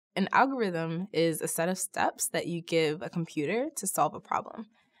an algorithm is a set of steps that you give a computer to solve a problem.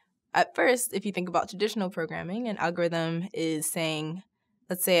 At first, if you think about traditional programming, an algorithm is saying,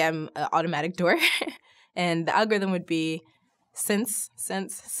 let's say I'm an automatic door, and the algorithm would be sense,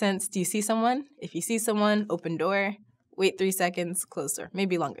 do you see someone? If you see someone, open door, wait 3 seconds, close door.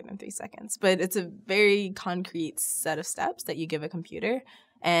 Maybe longer than 3 seconds. But it's a very concrete set of steps that you give a computer,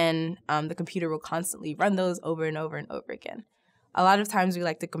 and the computer will constantly run those over and over and over again. A lot of times we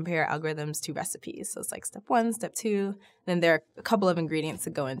like to compare algorithms to recipes. So it's like step 1, step 2. Then there are a couple of ingredients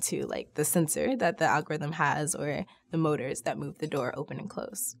that go into like the sensor that the algorithm has or the motors that move the door open and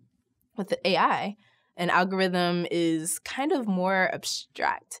close. With the AI, an algorithm is kind of more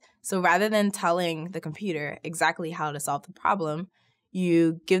abstract. So rather than telling the computer exactly how to solve the problem,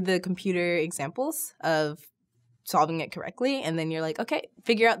 you give the computer examples of solving it correctly, and then you're like, okay,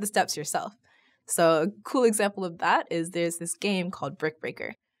 figure out the steps yourself. So a cool example of that is there's this game called Brick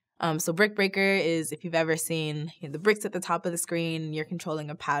Breaker. So Brick Breaker is, if you've ever seen the bricks at the top of the screen, you're controlling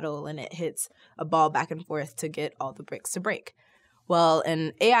a paddle and it hits a ball back and forth to get all the bricks to break. Well,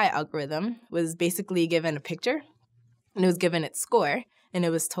 an AI algorithm was basically given a picture and it was given its score and it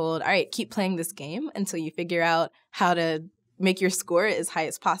was told, all right, keep playing this game until you figure out how to make your score as high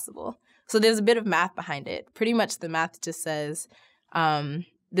as possible. So there's a bit of math behind it. Pretty much the math just says,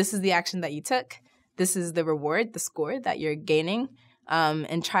 this is the action that you took. This is the reward, the score that you're gaining,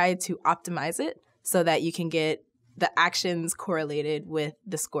 and try to optimize it so that you can get the actions correlated with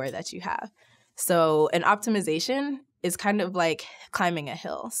the score that you have. So an optimization is kind of like climbing a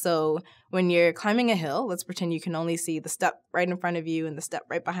hill. So when you're climbing a hill, let's pretend you can only see the step right in front of you and the step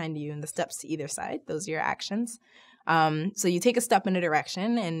right behind you and the steps to either side. Those are your actions. So you take a step in a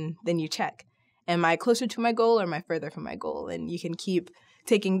direction and then you check. Am I closer to my goal or am I further from my goal? And you can keep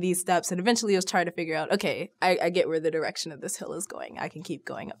taking these steps and eventually you'll try to figure out, okay, I get where the direction of this hill is going. I can keep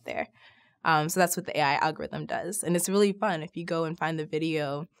going up there. So that's what the AI algorithm does. And it's really fun. If you go and find the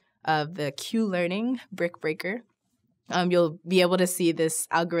video of the Q-Learning Brick Breaker, you'll be able to see this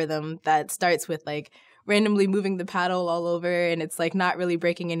algorithm that starts with like randomly moving the paddle all over and it's like not really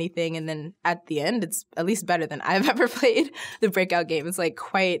breaking anything. And then at the end, it's at least better than I've ever played the breakout game. It's like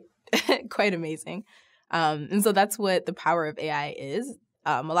quite amazing. And so that's what the power of AI is.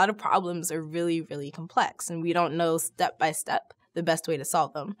 A lot of problems are really, really complex and we don't know step by step the best way to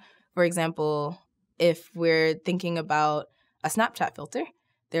solve them. For example, if we're thinking about a Snapchat filter,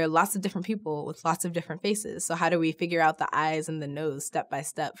 there are lots of different people with lots of different faces. So how do we figure out the eyes and the nose step by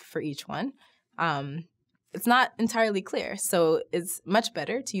step for each one? It's not entirely clear. So it's much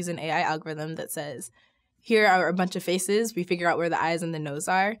better to use an AI algorithm that says, here are a bunch of faces. We figure out where the eyes and the nose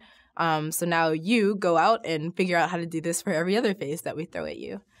are. So now you go out and figure out how to do this for every other face that we throw at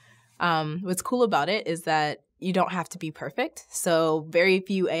you. What's cool about it is that you don't have to be perfect. So very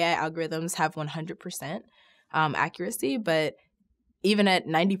few AI algorithms have 100% accuracy, but even at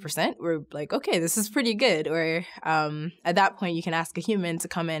 90%, we're like, okay, this is pretty good. Or at that point, you can ask a human to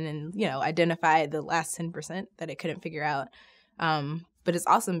come in and, identify the last 10% that it couldn't figure out. But it's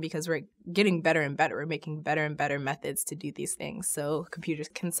awesome because we're getting better and better. We're making better and better methods to do these things. So computers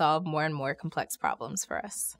can solve more and more complex problems for us.